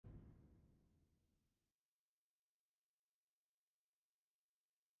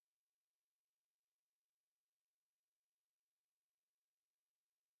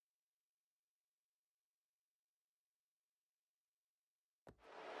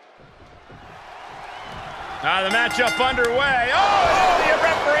The matchup underway. Oh, the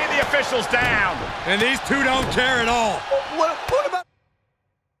referee, the official's down. And these two don't care at all. What about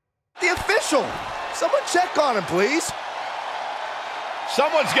the official? Someone check on him, please.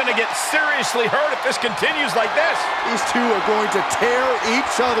 Someone's going to get seriously hurt if this continues like this. These two are going to tear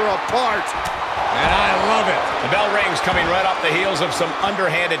each other apart. And I love it. The bell rings, coming right off the heels of some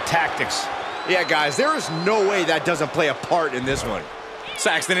underhanded tactics. Yeah, guys, there is no way that doesn't play a part in this one.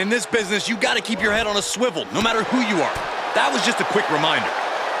 Saxton, in this business, you got to keep your head on a swivel, no matter who you are. That was just a quick reminder.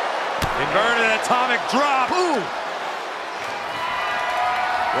 Inverted atomic drop. Boom!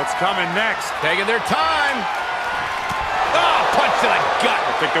 What's coming next? Taking their time. Oh, punch to the gut.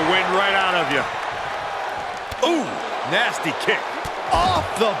 Take the wind right out of you. Ooh, nasty kick. Off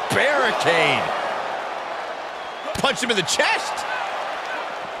the barricade. Punch him in the chest.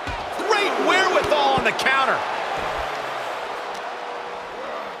 Great wherewithal on the counter.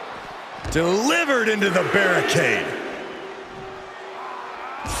 Delivered into the barricade.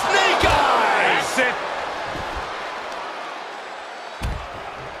 Snake eyes! Sit.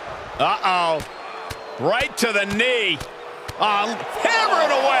 Uh-oh. Right to the knee. Hammer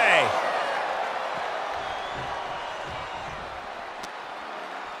it away.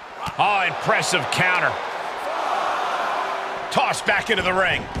 Oh, impressive counter. Tossed back into the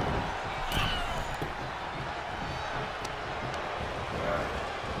ring.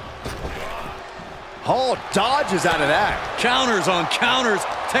 Hall dodges out of that. Counters on counters,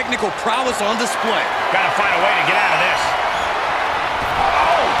 technical prowess on display. Gotta find a way to get out of this.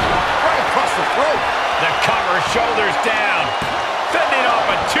 Oh, Right across the throat. the cover, shoulders down. Fending off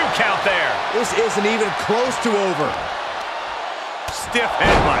a 2 count there. This isn't even close to over. Stiff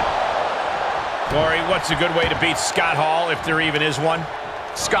headbutt. Corey, what's a good way to beat Scott Hall, if there even is one?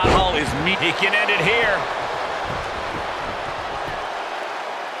 Scott Hall is meat. He can end it here.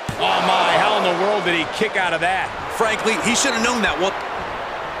 Oh my, how in the world did he kick out of that? Frankly, he should have known that. Well,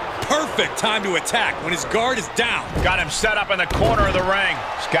 perfect time to attack when his guard is down. Got him set up in the corner of the ring.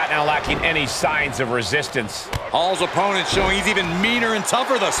 Scott now lacking any signs of resistance. Hall's opponent showing he's even meaner and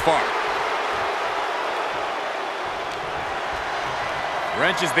tougher thus far.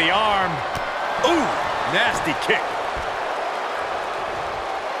 Wrenches the arm. Ooh, nasty kick.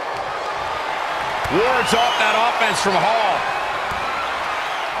 Wards off that offense from Hall.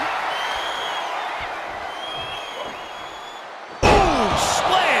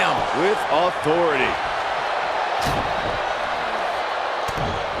 With authority.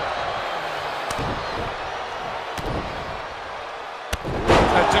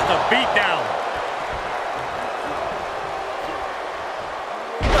 That's just a beatdown.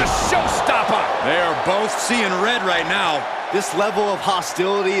 The showstopper. They are both seeing red right now. This level of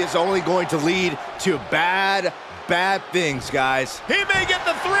hostility is only going to lead to bad things, guys. He may get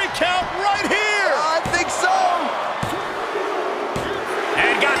the 3 count right here. I think so.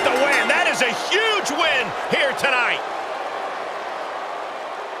 And got the win. That is a huge win here tonight.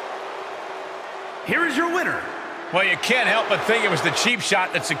 Here is your winner. Well, you can't help but think it was the cheap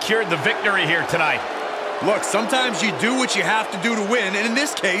shot that secured the victory here tonight. Look, sometimes you do what you have to do to win, and in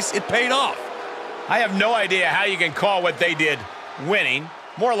this case, it paid off. I have no idea how you can call what they did winning.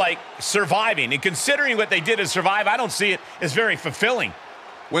 More like surviving. And considering what they did to survive, I don't see it as very fulfilling.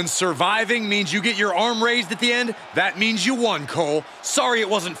 When surviving means you get your arm raised at the end, that means you won, Cole. Sorry it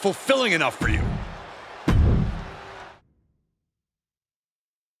wasn't fulfilling enough for you.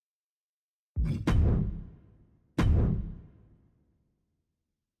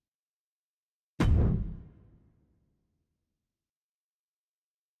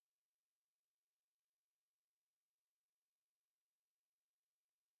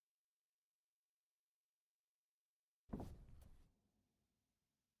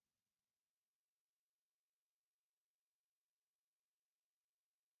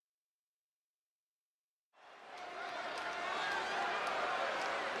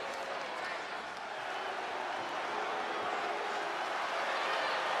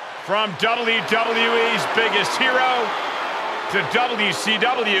 From WWE's biggest hero to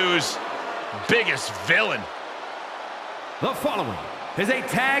WCW's biggest villain. The following is a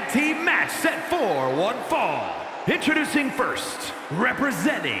tag team match set for one fall. Introducing first,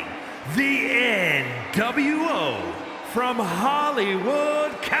 representing the NWO from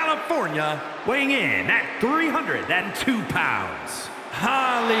Hollywood, California, weighing in at 302 pounds,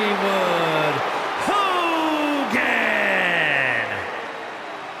 Hollywood Hogan.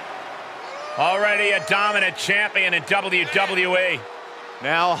 Already a dominant champion in WWE.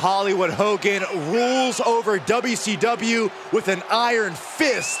 Now Hollywood Hogan rules over WCW with an iron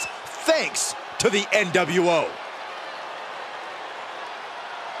fist, thanks to the NWO.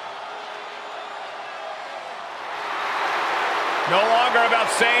 longer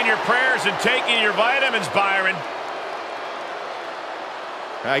about saying your prayers and taking your vitamins, Byron.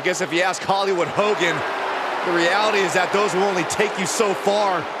 I guess if you ask Hollywood Hogan, the reality is that those will only take you so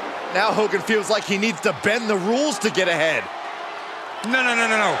far. Now Hogan feels like he needs to bend the rules to get ahead. No.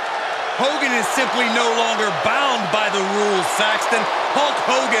 Hogan is simply no longer bound by the rules, Saxton. Hulk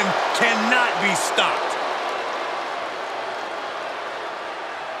Hogan cannot be stopped.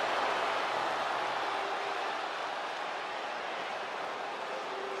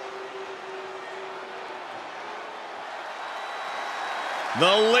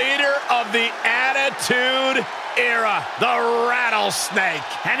 The leader of the Attitude Era, the Rattlesnake.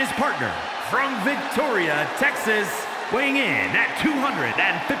 And his partner from Victoria, Texas, weighing in at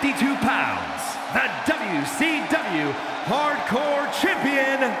 252 pounds, the WCW Hardcore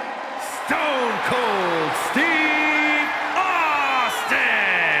Champion, Stone Cold Steve Austin.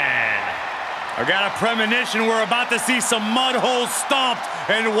 I got a premonition we're about to see some mud holes stomped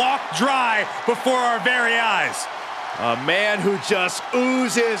and walked dry before our very eyes. A man who just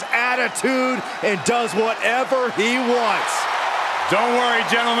oozes attitude and does whatever he wants. Don't worry,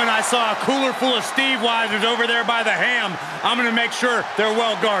 gentlemen. I saw a cooler full of Steve Weisers over there by the ham. I'm going to make sure they're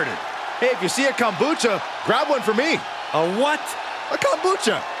well guarded. Hey, if you see a kombucha, grab one for me. A what? A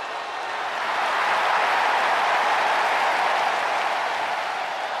kombucha.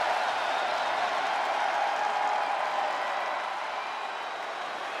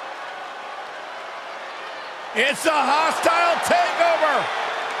 It's a hostile takeover.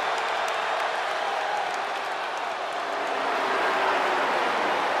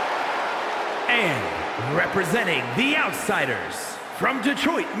 And representing the Outsiders from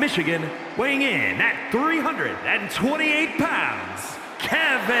Detroit, Michigan, weighing in at 328 pounds,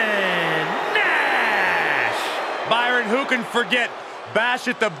 Kevin Nash. Byron, who can forget Bash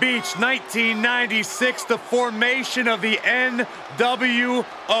at the Beach 1996, the formation of the NWO.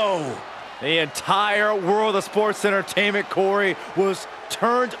 The entire world of sports entertainment, Corey, was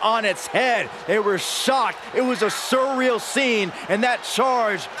turned on its head. They were shocked. It was a surreal scene, and that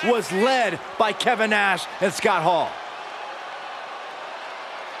charge was led by Kevin Nash and Scott Hall.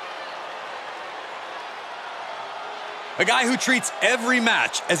 A guy who treats every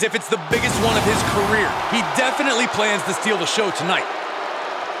match as if it's the biggest one of his career. He definitely plans to steal the show tonight.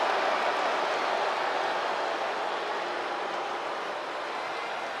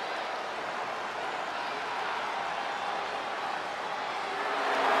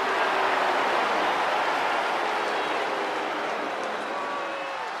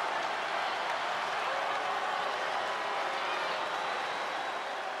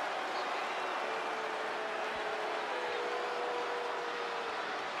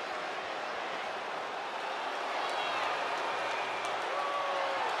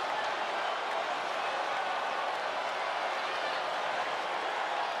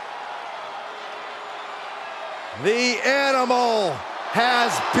 The animal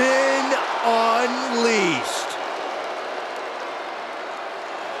has been unleashed.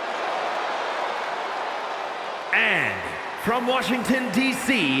 And from Washington,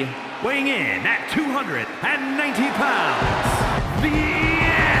 D.C., weighing in at 290 pounds, the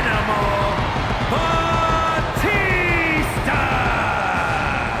Animal, Batista!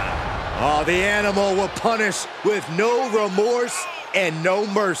 Oh, the animal will punish with no remorse and no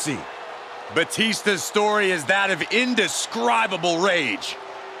mercy. Batista's story is that of indescribable rage.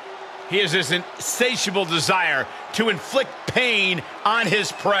 He has this insatiable desire to inflict pain on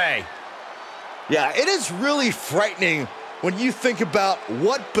his prey. Yeah, it is really frightening when you think about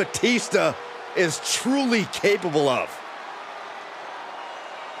what Batista is truly capable of.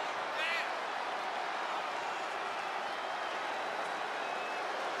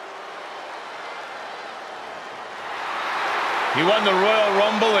 He won the Royal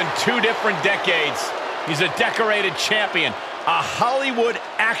Rumble in 2 different decades. He's a decorated champion, a Hollywood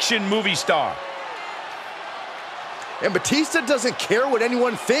action movie star. And Batista doesn't care what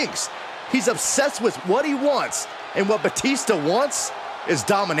anyone thinks. He's obsessed with what he wants, and what Batista wants is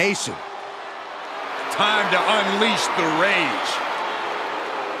domination. Time to unleash the rage.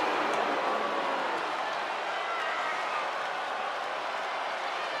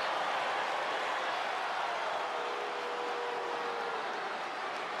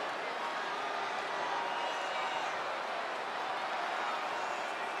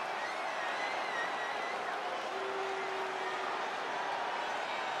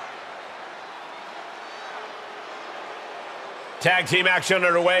 Tag team action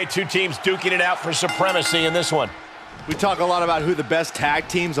underway. 2 teams duking it out for supremacy in this one. We talk a lot about who the best tag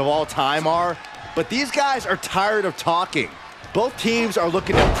teams of all time are, but these guys are tired of talking. Both teams are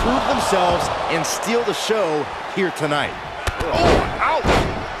looking to prove themselves and steal the show here tonight. Oh,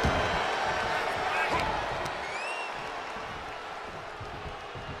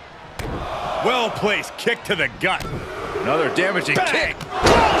 Well-placed kick to the gut. Another damaging kick.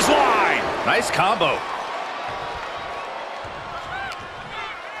 Clothesline! Nice combo.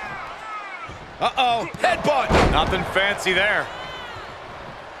 Uh-oh, headbutt. Nothing fancy there.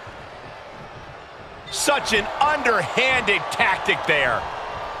 Such an underhanded tactic there.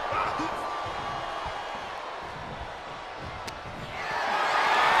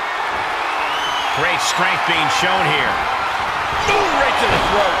 Great strength being shown here. Ooh, right to the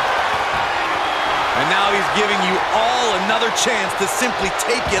throat. And now he's giving you all another chance to simply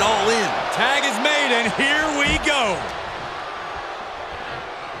take it all in. Tag is made, and here we go.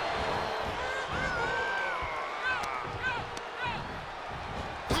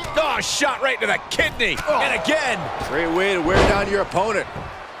 Oh, shot right to the kidney. Oh. And again. Great way to wear down your opponent.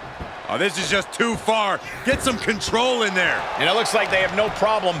 Oh, this is just too far. Get some control in there. And it looks like they have no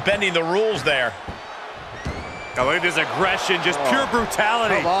problem bending the rules there. Oh, look at this aggression, just pure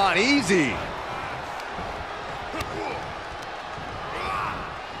brutality. Come on, easy.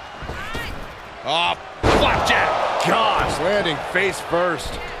 Oh, flapjack. Gosh, landing face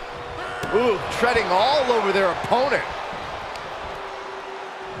first. Ooh, treading all over their opponent.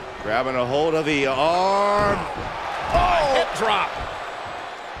 Grabbing a hold of the arm. Oh, hip drop.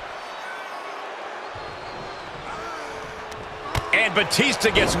 And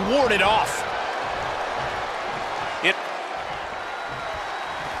Batista gets warded off.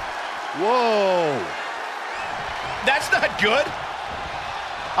 Whoa. That's not good.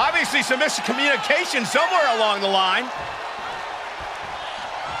 Obviously some miscommunication somewhere along the line.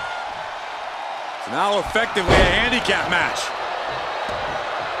 It's now effectively a handicap match.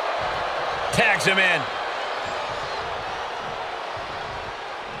 Tags him in.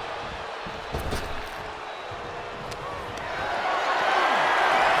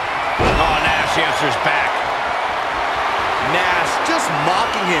 Oh, Nash answers back. Nash just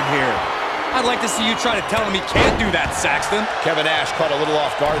mocking him here. I'd like to see you try to tell him he can't do that, Saxton. Kevin Nash caught a little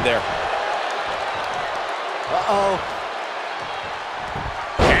off guard there. Uh-oh.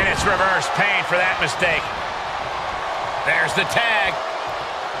 And it's reverse pain for that mistake. There's the tag.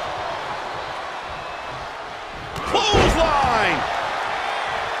 Clothesline!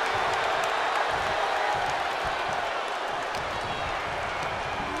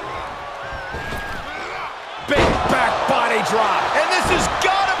 Big back body drop. And this has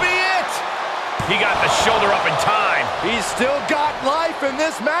got to be it. He got the shoulder up in time. He's still got life in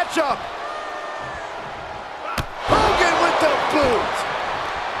this matchup. Hogan with the boot.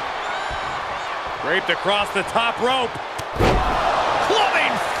 Draped across the top rope.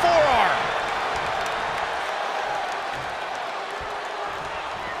 Clubbing forearm.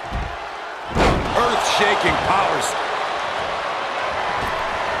 Earth-shaking powers.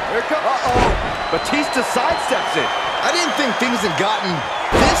 Here comes. Uh-oh. Batista sidesteps it. I didn't think things had gotten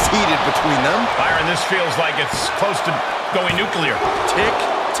this heated between them. Byron, this feels like it's close to going nuclear. Tick,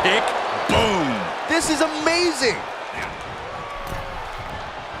 tick, boom. This is amazing.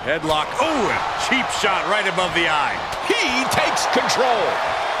 Headlock. Oh, a cheap shot right above the eye. He takes control.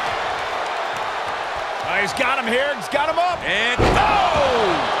 He's got him here. He's got him up. And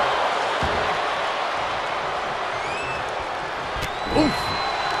oh! Oof.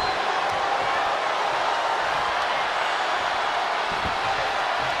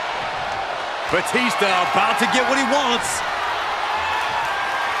 Batista about to get what he wants.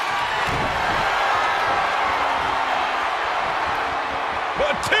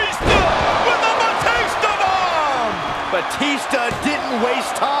 Batista with a Batista bomb! Batista didn't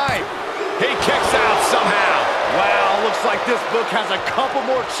waste time. He kicks out somehow. Wow, looks like this book has a couple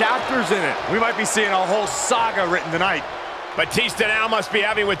more chapters in it. We might be seeing a whole saga written tonight. Batista now must be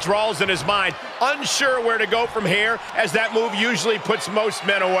having withdrawals in his mind, unsure where to go from here, as that move usually puts most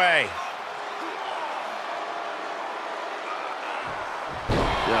men away.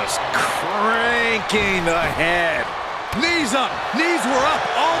 Just cranking the head. Knees up, knees were up,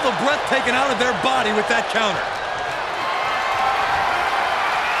 all the breath taken out of their body with that counter.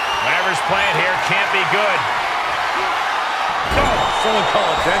 Whatever's playing here can't be good. Oh, someone call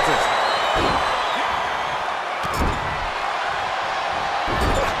a dentist.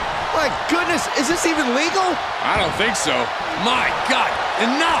 My goodness, is this even legal? I don't think so. My God,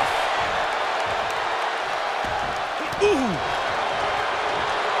 enough! Ooh!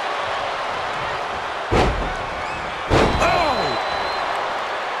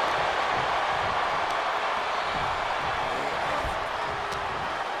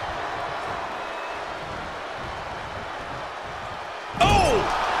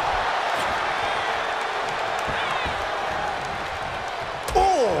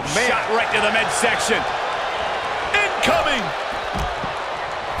 Man. Shot right to the midsection. Incoming.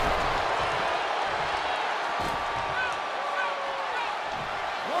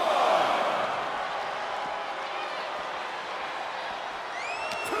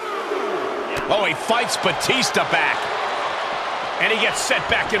 Oh, he fights Batista back. And he gets set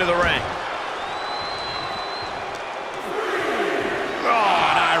back into the ring. Oh,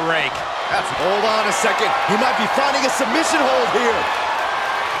 an eye rake. Hold on a second. He might be finding a submission hold here.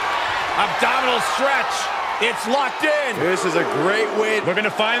 Abdominal stretch. It's locked in. This is a great way. Looking to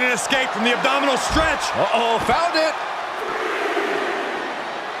find an escape from the abdominal stretch. Uh-oh, found it.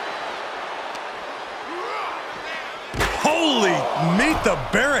 Holy, meet the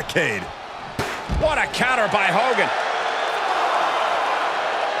barricade. What a counter by Hogan.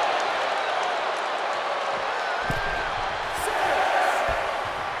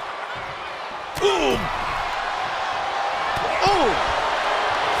 Ooh. Ooh.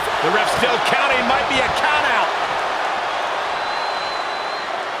 The ref still counting. Might be a count out.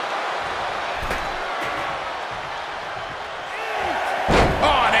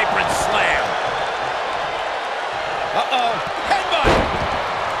 Oh, an apron slam. Uh-oh. Headbutt.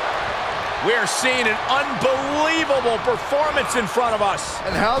 We're seeing an unbelievable performance in front of us.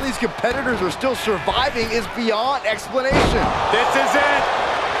 And how these competitors are still surviving is beyond explanation. This is it.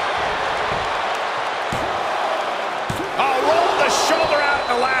 Oh, roll the shoulder out at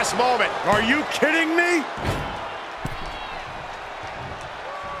the last moment. Are you kidding me?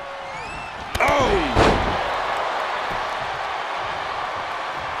 Oh!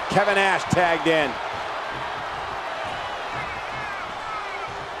 Kevin Nash tagged in.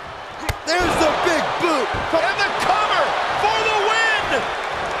 There's the big boot. And the cover for the win!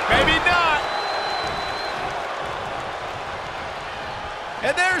 Maybe not.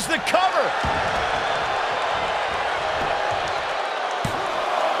 And there's the cover.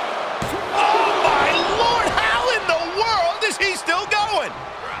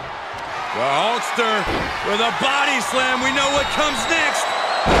 The Hulkster with a body slam. We know what comes next.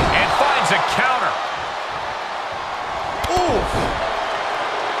 And finds a counter. Ooh.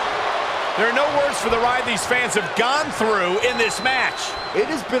 There are no words for the ride these fans have gone through in this match. It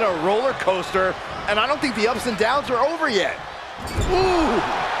has been a roller coaster, and I don't think the ups and downs are over yet. Ooh.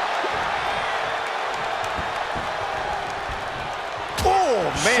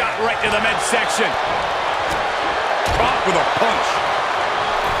 Oh, man. Shot right to the midsection. Caught with a punch.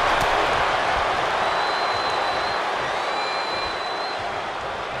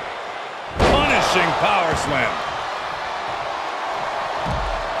 Power slam.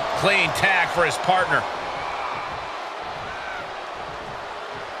 Clean tag for his partner.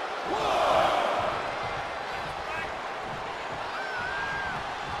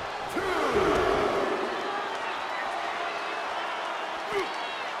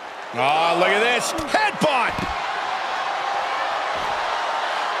 Oh, look at this. Headbutt.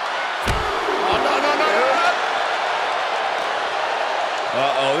 Oh, no.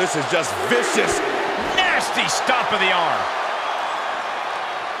 Uh-oh, this is just vicious. Nasty stop of the arm.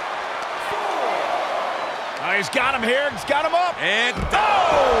 Oh, he's got him here. He's got him up. And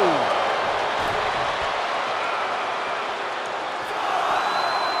oh!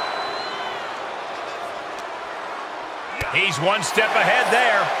 He's one step ahead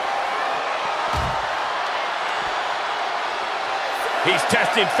there. He's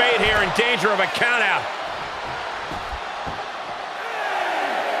testing fate here, in danger of a countout.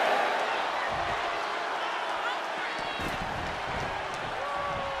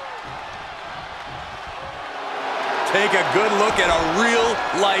 take a good look at a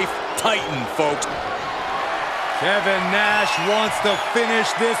real-life Titan, folks. Kevin Nash wants to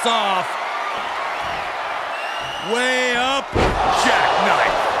finish this off. Way up,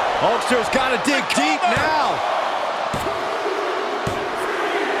 jackknife. Hulkster's got to dig deep now.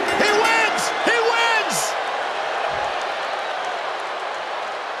 He wins! He wins!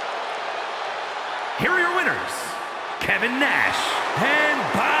 Here are your winners, Kevin Nash and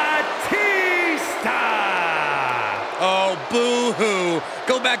Batista. Oh, boo-hoo.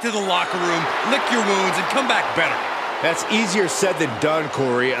 Go back to the locker room, lick your wounds, and come back better. That's easier said than done,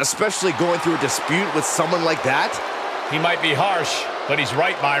 Corey, especially going through a dispute with someone like that. He might be harsh, but he's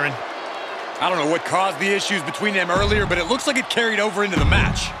right, Byron. I don't know what caused the issues between them earlier, but it looks like it carried over into the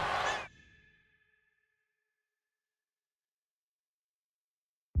match.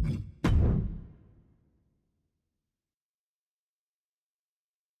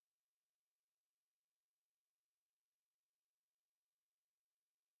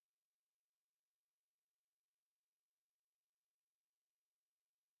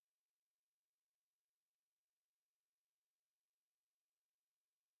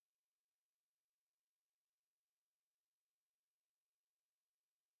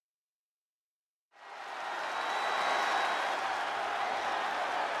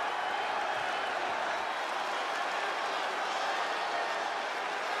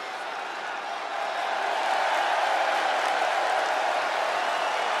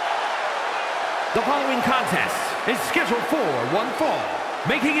 The following contest is scheduled for one fall.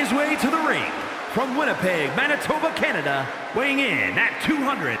 Making his way to the ring from Winnipeg, Manitoba, Canada, weighing in at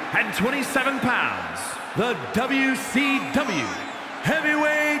 227 pounds, the WCW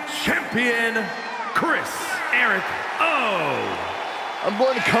Heavyweight Champion, Chris Eric O. I'm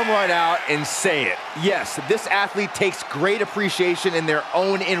going to come right out and say it. Yes, this athlete takes great appreciation in their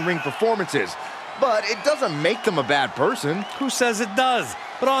own in-ring performances, but it doesn't make them a bad person. Who says it does?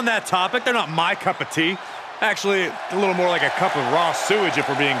 But on that topic, they're not my cup of tea. Actually, a little more like a cup of raw sewage, if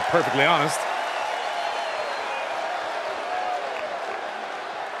we're being perfectly honest.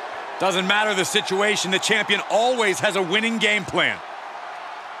 Doesn't matter the situation, the champion always has a winning game plan.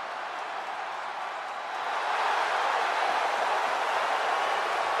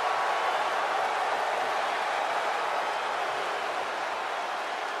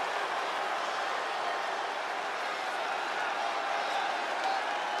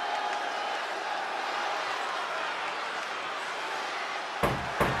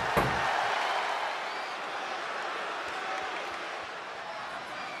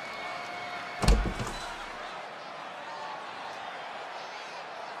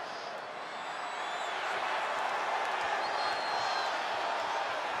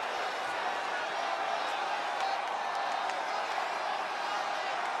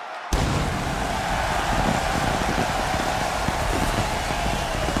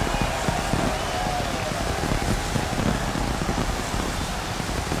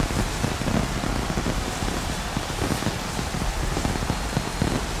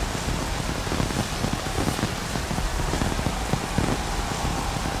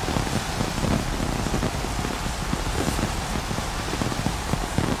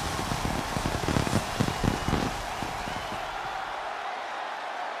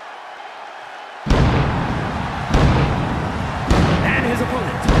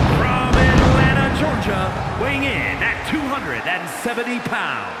 Weighing in at 270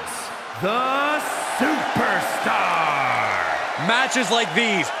 pounds, the Superstar. Matches like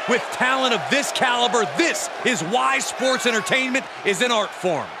these, with talent of this caliber, this is why sports entertainment is an art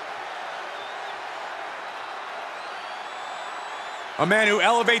form. A man who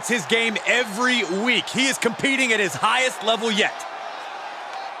elevates his game every week. He is competing at his highest level yet.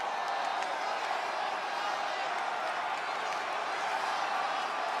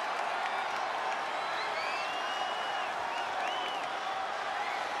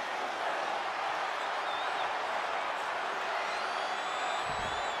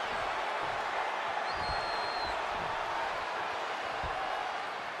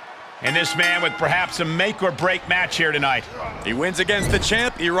 And this man with perhaps a make-or-break match here tonight. He wins against the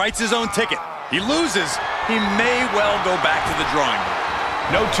champ, he writes his own ticket. He loses, he may well go back to the drawing board.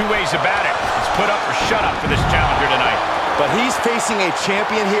 No two ways about it. It's put up or shut up for this challenger tonight. But he's facing a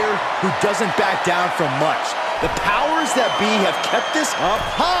champion here who doesn't back down from much. The powers that be have kept this up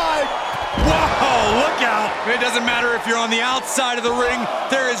high. Whoa, look out! It doesn't matter if you're on the outside of the ring,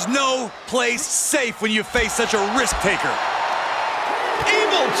 there is no place safe when you face such a risk taker.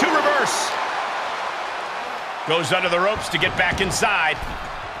 Able to reverse. Goes under the ropes to get back inside.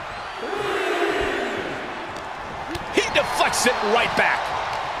 He deflects it right back.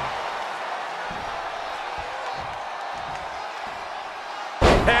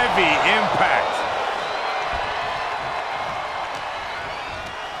 Heavy impact.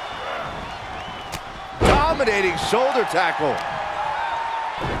 Dominating shoulder tackle.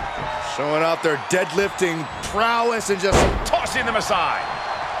 Showing off their deadlifting prowess and just Tossing them aside.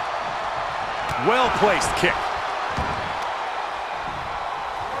 Well-placed kick.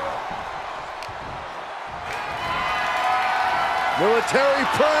 military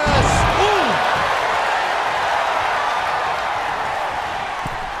press. Ooh.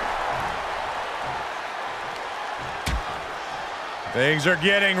 Things are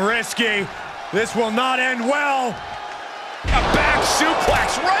getting risky. This will not end well. A back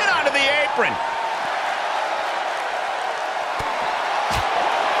suplex right onto the apron.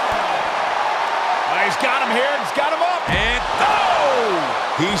 He's got him here. He's got him up. And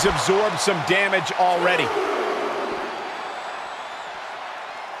oh! He's absorbed some damage already.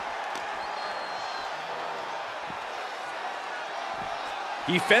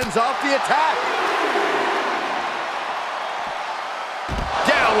 He fends off the attack.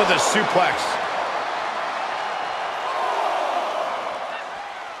 Down with a suplex.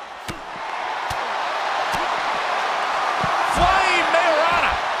 Flying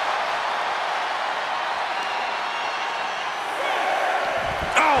Mayorana.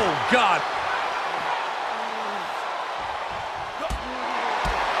 oh, God.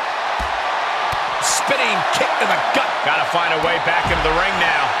 Spinning kick to the gut. Gotta find a way back into the ring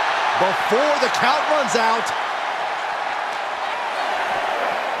now. before the count runs out.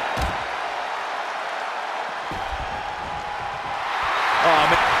 Oh,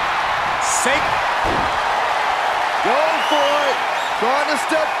 man. Going for it. Trying to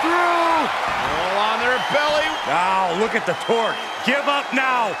step through. All on their belly. Now, look at the torque. Give up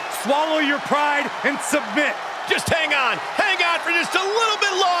now. Swallow your pride and submit. Just hang on. Hang on for just a little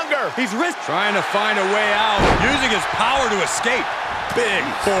bit longer. He's trying to find a way out, using his power to escape. Big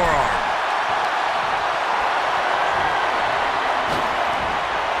forearm.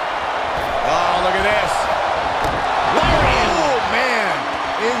 Oh, look at this. Oh, man.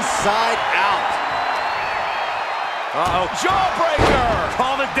 Inside out. Uh-oh. Jawbreaker.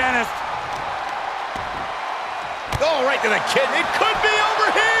 Call the dentist. Oh, right to the kidney. It could be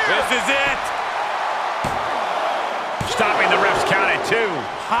over here. This is it. Stopping the ref's count at 2.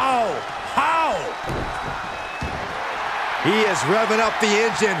 How? He is revving up the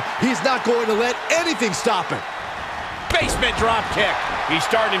engine. He's not going to let anything stop him. Basement drop kick. He's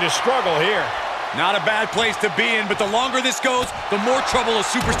starting to struggle here. Not a bad place to be in, but the longer this goes, the more trouble a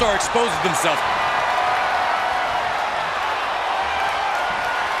superstar exposes themselves.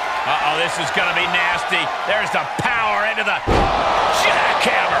 Uh-oh, this is going to be nasty. There's the power into the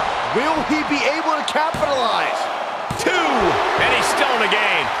jackhammer. Will he be able to capitalize? 2, and he's still in the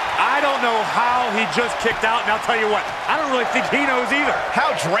game. I don't know how he just kicked out, and I'll tell you what, I don't really think he knows either.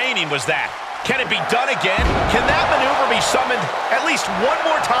 How draining was that? Can it be done again? Can that maneuver be summoned at least one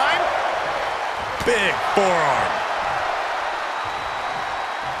more time? Big forearm.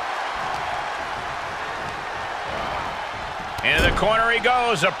 Into the corner he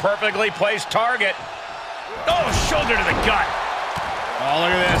goes, a perfectly placed target. Oh, shoulder to the gut. Oh,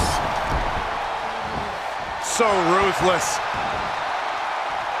 look at this. So ruthless.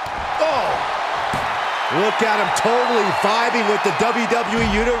 Oh! Look at him totally vibing with the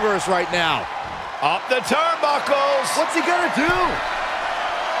WWE Universe right now. Up the turnbuckles. What's he gonna do?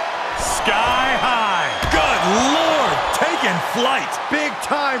 Sky high. Good Lord, taking flight. Big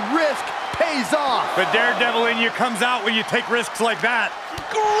time risk pays off. The daredevil in you comes out when you take risks like that.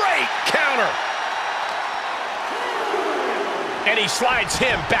 Great counter. And he slides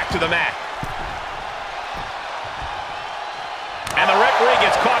him back to the mat. And the referee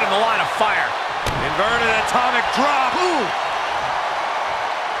gets caught in the line of fire. Inverted atomic drop. Ooh.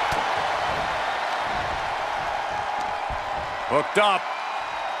 Hooked up.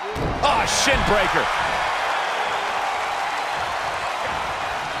 Oh, shin breaker.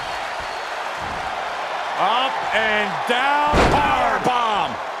 Up and down. Power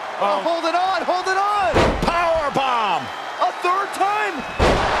bomb. Oh, hold it on, hold it on. Power bomb. A third time.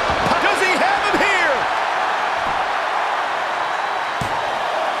 Does he have him here?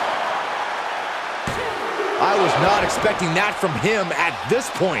 I was not expecting that from him at this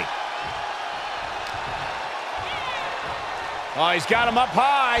point. Oh, he's got him up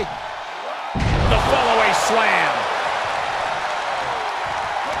high. The fallaway slam.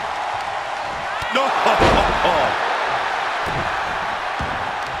 No.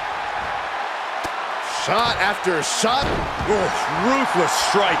 Shot after shot. Ruthless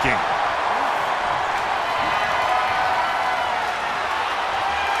striking.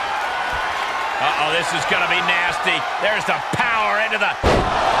 Uh-oh, this is going to be nasty. There's the power into the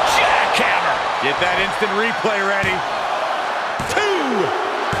jackhammer. Get that instant replay ready. 2.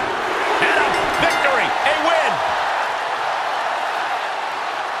 And a victory. A win.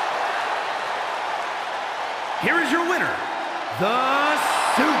 Here is your winner, the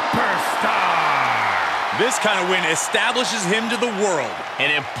Superstar. This kind of win establishes him to the world.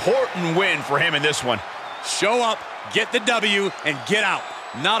 An important win for him in this one. Show up, get the W, and get out.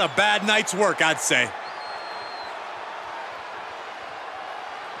 Not a bad night's work, I'd say.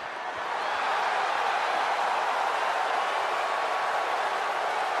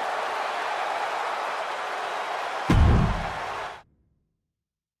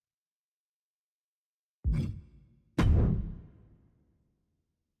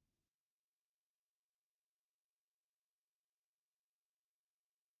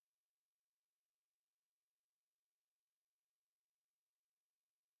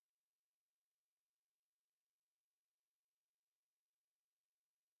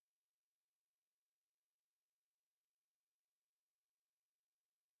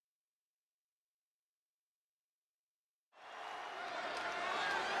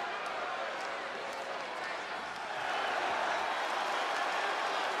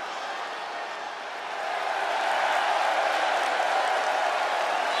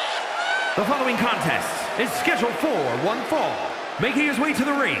 The following contest is scheduled for one fall, making his way to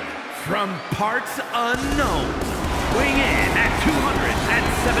the ring from parts unknown. weighing in at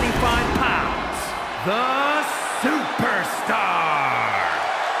 275 pounds, the Superstar.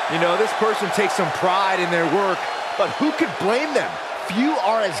 You know, this person takes some pride in their work, but who could blame them? Few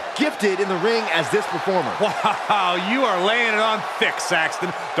are as gifted in the ring as this performer. Wow, you are laying it on thick,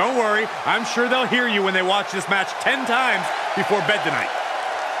 Saxton. Don't worry, I'm sure they'll hear you when they watch this match 10 times before bed tonight.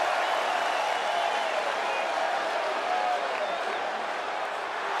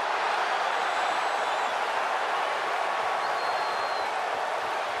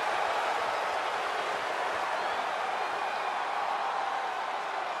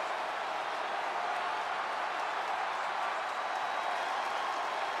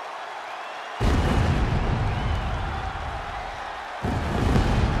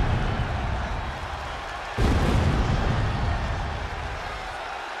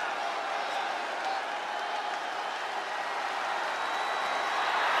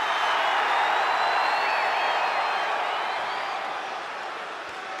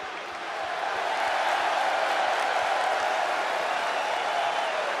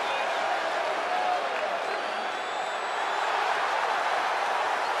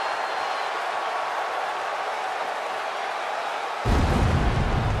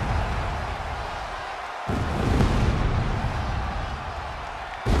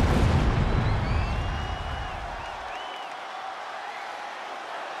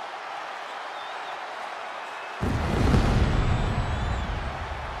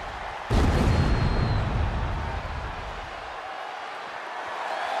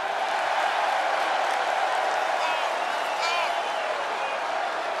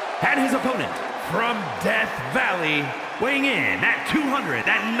 And his opponent from Death Valley, weighing in at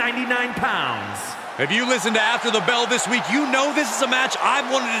 299 pounds. If you listened to After the Bell this week, you know this is a match I've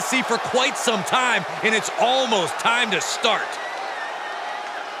wanted to see for quite some time, and it's almost time to start.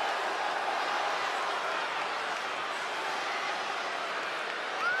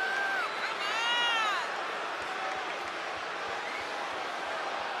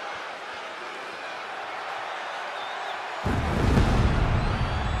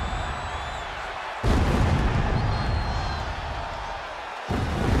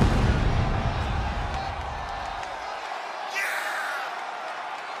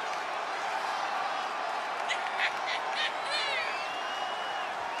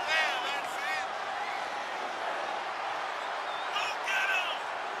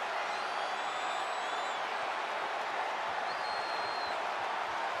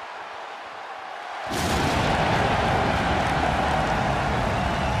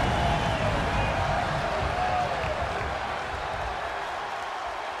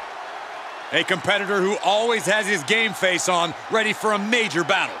 A competitor who always has his game face on, ready for a major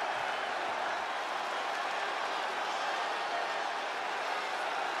battle.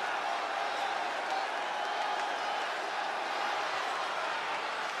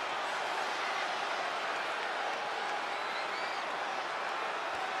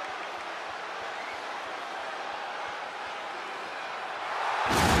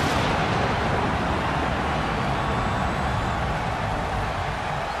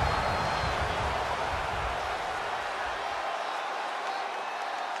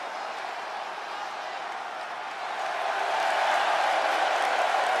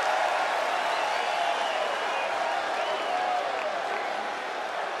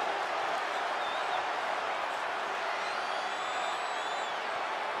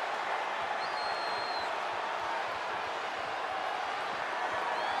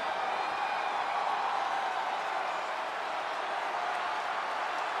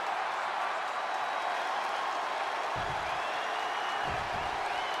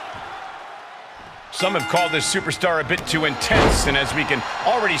 Some have called this superstar a bit too intense, and as we can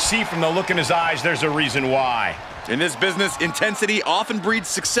already see from the look in his eyes, there's a reason why. In this business, intensity often breeds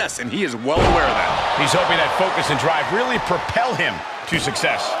success, and he is well aware of that. He's hoping that focus and drive really propel him to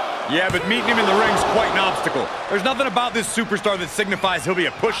success. Yeah, but meeting him in the ring's quite an obstacle. There's nothing about this superstar that signifies he'll be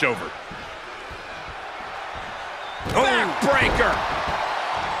a pushover. Backbreaker!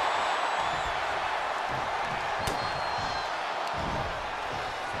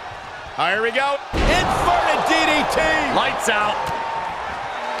 Here we go. Inverted DDT. Lights out.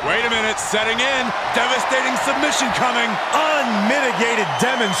 Wait a minute. Setting in. Devastating submission coming. Unmitigated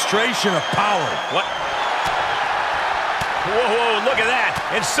demonstration of power. What? Whoa, whoa, look at that.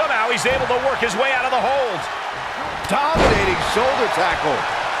 And somehow he's able to work his way out of the hold. Dominating shoulder tackle.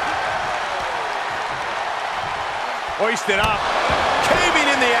 Hoisted up. Caving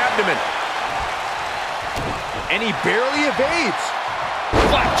in the abdomen. And he barely evades.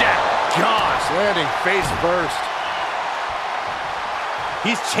 Flapjack. Gosh, landing face first.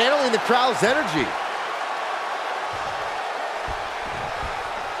 He's channeling the crowd's energy.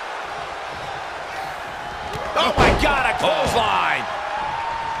 Oh, my God, a clothesline.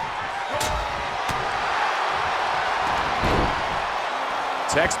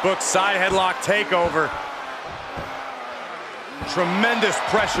 Textbook side headlock takeover. Tremendous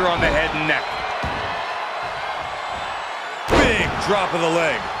pressure on the head and neck. Big drop of the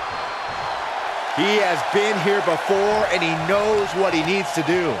leg. He has been here before, and he knows what he needs to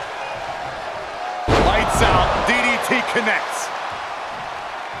do. Lights out. DDT connects.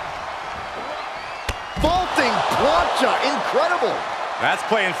 Vaulting plancha. Incredible. That's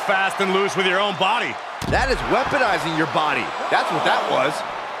playing fast and loose with your own body. That is weaponizing your body. That's what that was.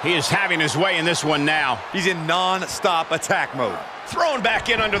 He is having his way in this one now. He's in non-stop attack mode. Thrown back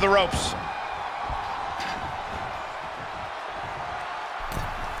in under the ropes.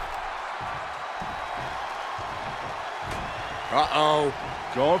 Uh-oh.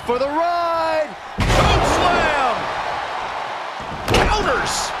 Going for the ride. Choke slam.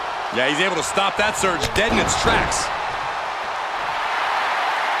 Counters. Yeah, he's able to stop that surge dead in its tracks.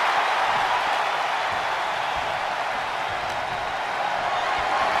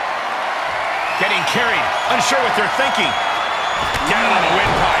 Getting carried. Unsure what they're thinking. Down on the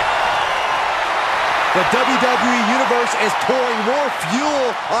windpipe. The WWE Universe is pouring more fuel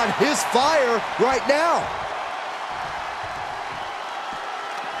on his fire right now.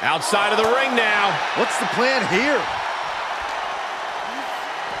 Outside of the ring now. What's the plan here?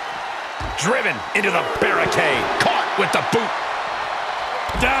 Driven into the barricade. Caught with the boot.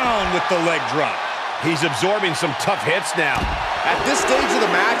 Down with the leg drop. He's absorbing some tough hits now. At this stage of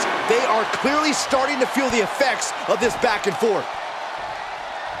the match, they are clearly starting to feel the effects of this back and forth.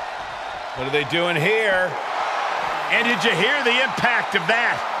 What are they doing here? And did you hear the impact of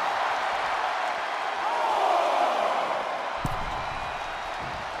that?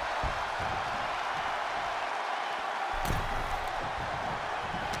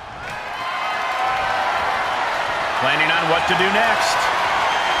 Planning on what to do next.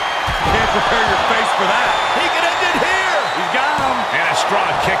 Can't prepare your face for that. He can end it here. He's got him. And a strong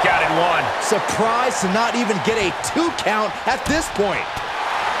kick out in one. Surprised to not even get a 2 count at this point.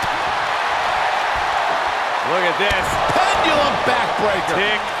 Look at this. Pendulum backbreaker.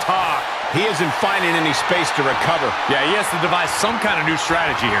 Tick-tock. He isn't finding any space to recover. Yeah, he has to devise some kind of new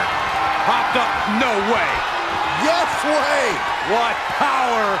strategy here. Popped up. No way. Yes way. What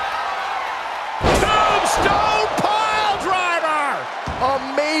power. Tombstone pile driver.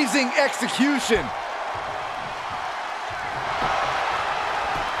 Amazing execution.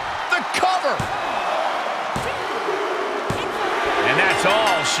 The cover. And that's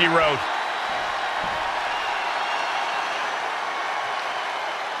all she wrote.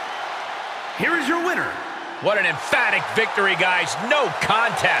 Here is your winner. What an emphatic victory, guys. No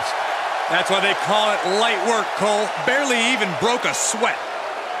contest. That's why they call it light work, Cole. Barely even broke a sweat.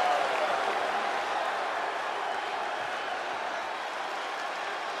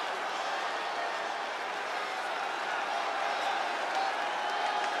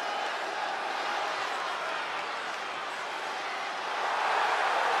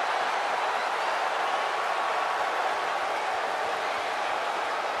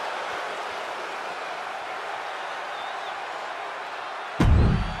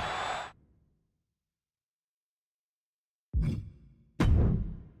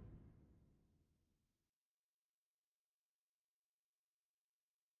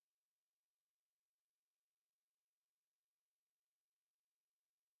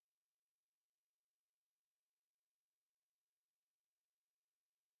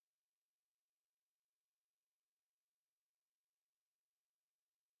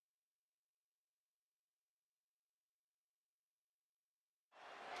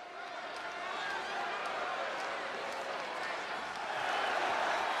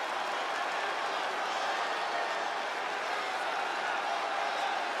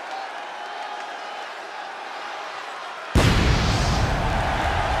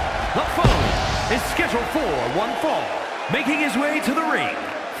 The foe is scheduled for one fall, making his way to the ring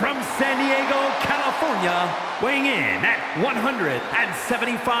from San Diego, California, weighing in at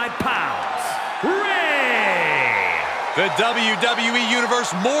 175 pounds, Ray! The WWE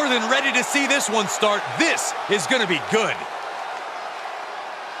Universe more than ready to see this one start. This is going to be good.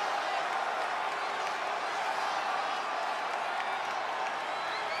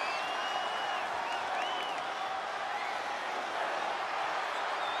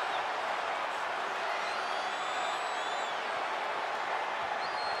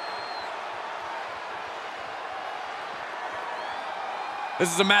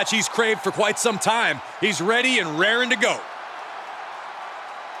 This is a match he's craved for quite some time. He's ready and raring to go.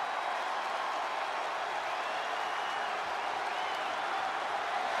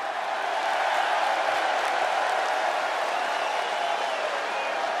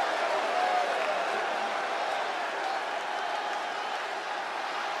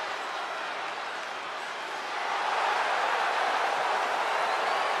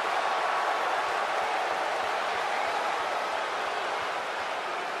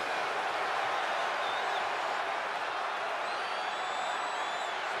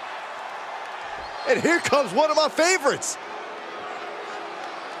 And here comes one of my favorites.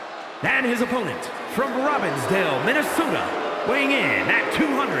 And his opponent from Robbinsdale, Minnesota, weighing in at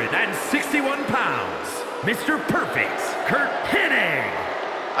 261 pounds, Mr. Perfect, Curt Hennig.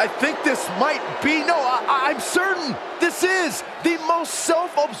 I think this might be, I'm certain this is the most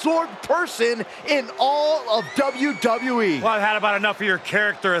self-absorbed person in all of WWE. Well, I've had about enough of your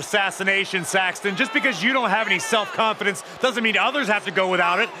character assassination, Saxton. Just because you don't have any self-confidence doesn't mean others have to go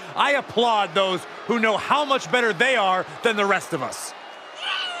without it. I applaud those who know how much better they are than the rest of us.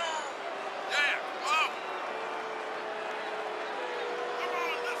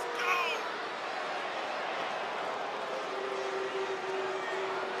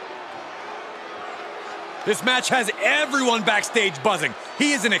 This match has everyone backstage buzzing.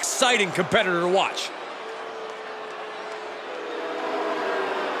 He is an exciting competitor to watch.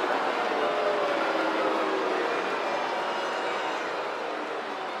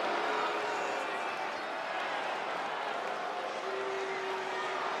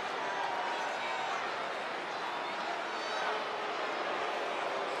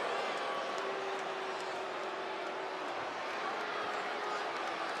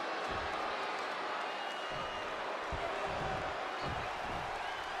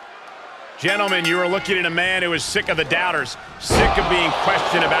 Gentlemen, you are looking at a man who is sick of the doubters, sick of being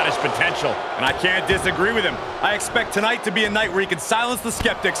questioned about his potential. And I can't disagree with him. I expect tonight to be a night where he can silence the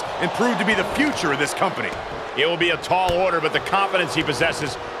skeptics and prove to be the future of this company. It will be a tall order, but the confidence he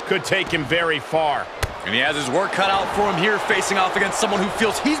possesses could take him very far. And he has his work cut out for him here, facing off against someone who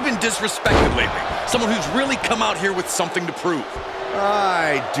feels he's been disrespected lately. Someone who's really come out here with something to prove.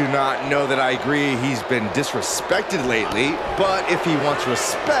 I do not know that I agree he's been disrespected lately, but if he wants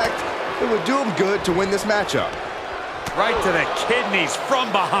respect, it would do him good to win this matchup. Right to the kidneys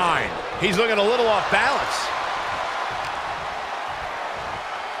from behind. He's looking a little off balance.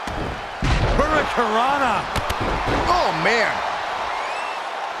 Hurricanrana. Oh, man.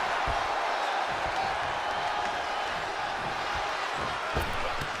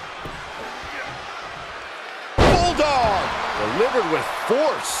 Bulldog. Delivered with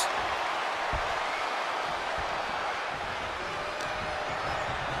force.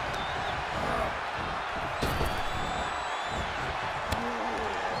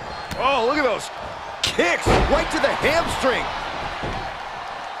 Oh, look at those kicks right to the hamstring.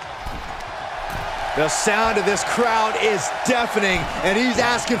 The sound of this crowd is deafening, and he's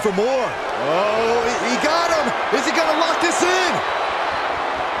asking for more. Oh, he got him. Is he going to lock this in?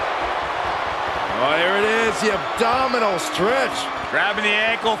 Oh, here it is, the abdominal stretch. Grabbing the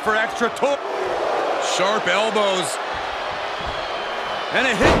ankle for extra torque. Sharp elbows. And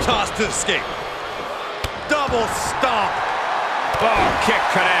a hip toss to escape. Double stomp. Oh, kick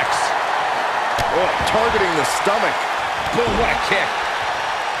connects. Oh, targeting the stomach. Boom, what a kick.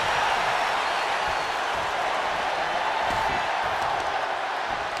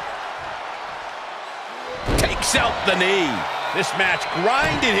 Takes out the knee. This match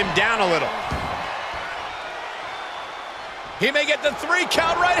grinded him down a little. He may get the 3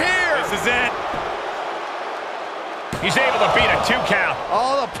 count right here. This is it. He's able to beat a 2 count.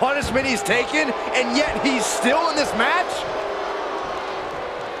 All the punishment he's taken, and yet he's still in this match?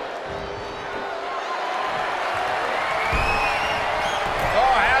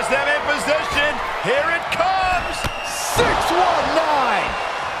 Oh, has them in position. Here it comes. 619.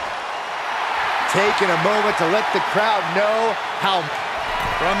 Taking a moment to let the crowd know how...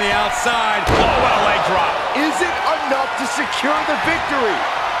 From the outside. Oh, what a leg drop. Is it enough to secure the victory?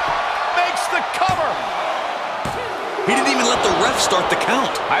 Makes the cover. He didn't even let the ref start the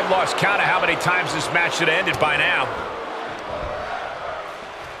count. I've lost count of how many times this match should have ended by now.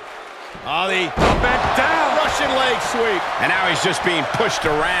 Oh, the up and down. Russian leg sweep. And now he's just being pushed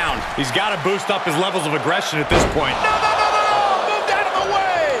around. He's got to boost up his levels of aggression at this point. No, no, no, no, no. Moved out of the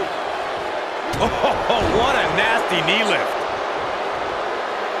way. Oh, what a nasty knee lift.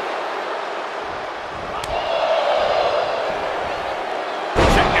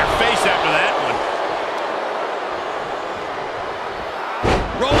 Check their face after that one.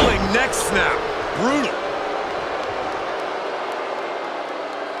 Rolling neck snap. Brutal.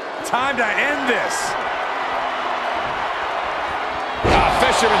 Time to end this.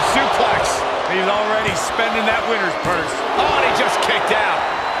 Fisherman suplex. He's already spending that winner's purse. Oh, and he just kicked out.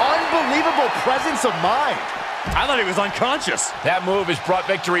 Unbelievable presence of mind. I thought he was unconscious. That move has brought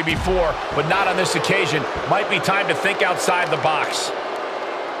victory before, but not on this occasion. Might be time to think outside the box.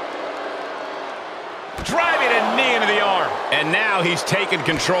 Driving a knee into the arm. And now he's taken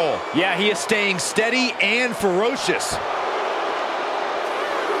control. Yeah, he is staying steady and ferocious.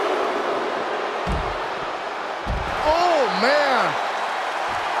 Oh, man.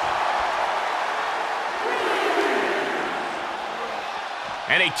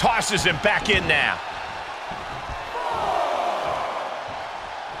 And he tosses him back in now.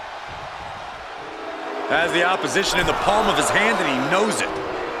 Has the opposition in the palm of his hand, and he knows it.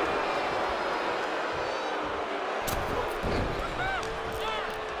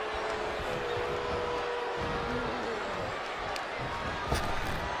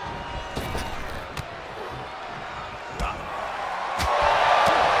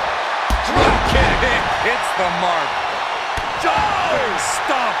 Hits the mark. Oh,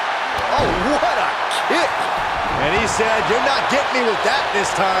 stop. Oh, what a kick. And he said, you're not getting me with that this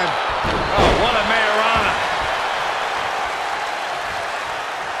time. Oh, what a Mayorana.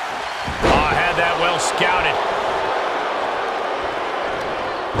 Oh, had that well scouted.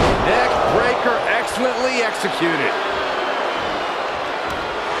 Neck breaker excellently executed.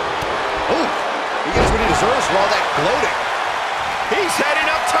 Ooh, he gets what he deserves for all that gloating. He's heading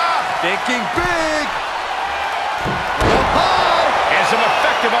up top. Thinking big. And some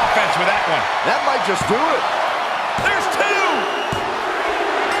effective offense with that one. That might just do it. There's two.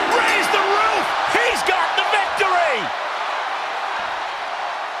 Raise the roof. He's got the victory.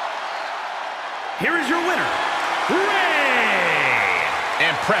 Here is your winner, Ray.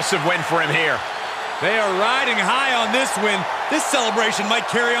 Impressive win for him here. They are riding high on this win. This celebration might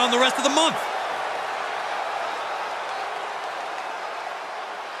carry on the rest of the month.